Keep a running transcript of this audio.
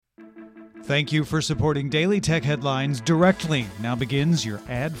Thank you for supporting Daily Tech Headlines directly. Now begins your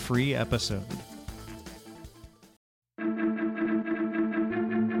ad-free episode.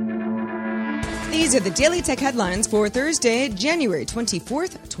 These are the Daily Tech Headlines for Thursday, January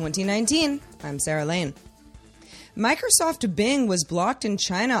 24th, 2019. I'm Sarah Lane. Microsoft Bing was blocked in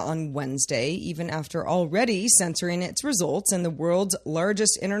China on Wednesday, even after already censoring its results in the world's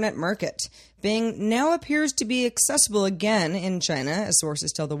largest internet market. Bing now appears to be accessible again in China, as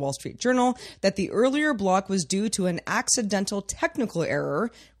sources tell the Wall Street Journal that the earlier block was due to an accidental technical error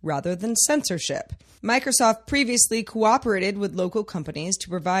rather than censorship. Microsoft previously cooperated with local companies to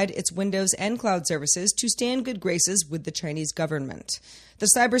provide its Windows and cloud services to stay in good graces with the Chinese government. The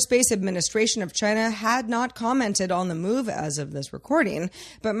Cyberspace Administration of China had not commented on the move as of this recording,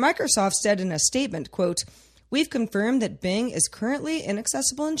 but Microsoft said in a statement, quote, "We've confirmed that Bing is currently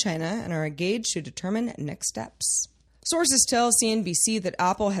inaccessible in China and are engaged to determine next steps." Sources tell CNBC that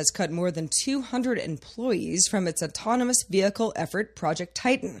Apple has cut more than 200 employees from its autonomous vehicle effort, Project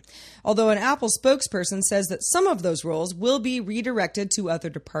Titan, although an Apple spokesperson says that some of those roles will be redirected to other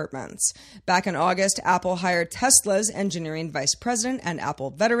departments. Back in August, Apple hired Tesla's engineering vice president and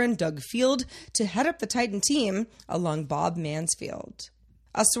Apple veteran Doug Field to head up the Titan team along Bob Mansfield.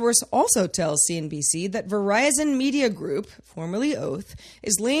 A source also tells CNBC that Verizon Media Group, formerly Oath,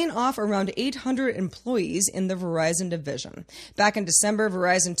 is laying off around 800 employees in the Verizon division. Back in December,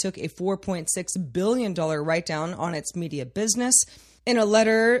 Verizon took a $4.6 billion write-down on its media business. In a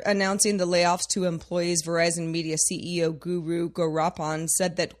letter announcing the layoffs to employees, Verizon Media CEO Guru Gowrappan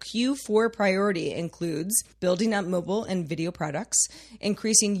said that Q4 priority includes building up mobile and video products,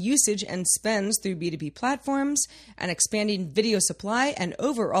 increasing usage and spends through B2B platforms, and expanding video supply and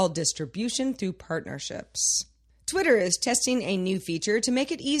overall distribution through partnerships. Twitter is testing a new feature to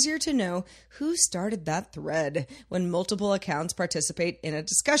make it easier to know who started that thread when multiple accounts participate in a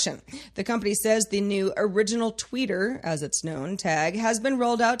discussion. The company says the new original tweeter, as it's known, tag has been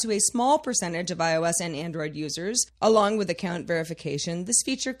rolled out to a small percentage of iOS and Android users. Along with account verification, this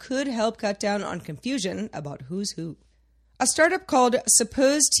feature could help cut down on confusion about who's who. A startup called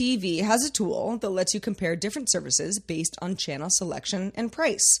Suppose TV has a tool that lets you compare different services based on channel selection and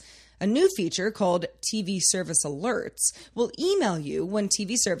price. A new feature called TV Service Alerts will email you when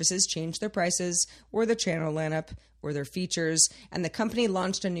TV services change their prices or their channel lineup or their features, and the company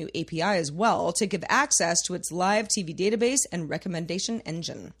launched a new API as well to give access to its live TV database and recommendation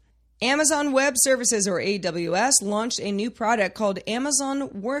engine. Amazon Web Services, or AWS, launched a new product called Amazon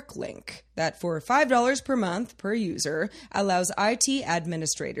WorkLink that for $5 per month per user allows IT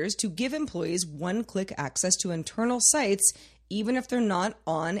administrators to give employees one-click access to internal sites even if they're not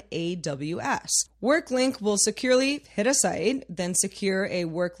on AWS. WorkLink will securely hit a site, then secure a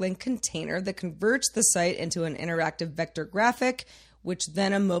WorkLink container that converts the site into an interactive vector graphic, which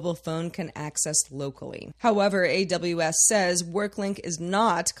then a mobile phone can access locally. However, AWS says WorkLink is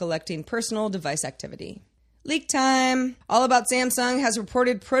not collecting personal device activity. Leak time! All About Samsung has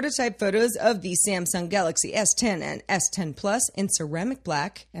reported prototype photos of the Samsung Galaxy S10 and S10 Plus in ceramic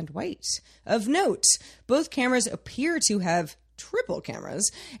black and white. Of note, both cameras appear to have triple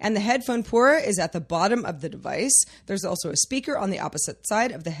cameras, and the headphone port is at the bottom of the device. There's also a speaker on the opposite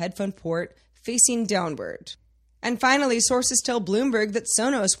side of the headphone port facing downward. And finally, sources tell Bloomberg that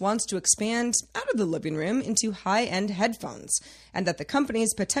Sonos wants to expand out of the living room into high-end headphones, and that the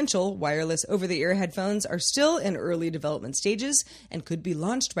company's potential wireless over-the-ear headphones are still in early development stages and could be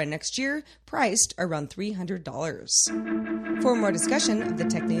launched by next year, priced around $300. For more discussion of the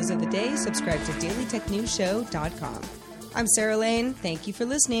tech news of the day, subscribe to dailytechnewsshow.com. I'm Sarah Lane. Thank you for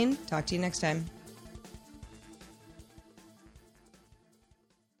listening. Talk to you next time.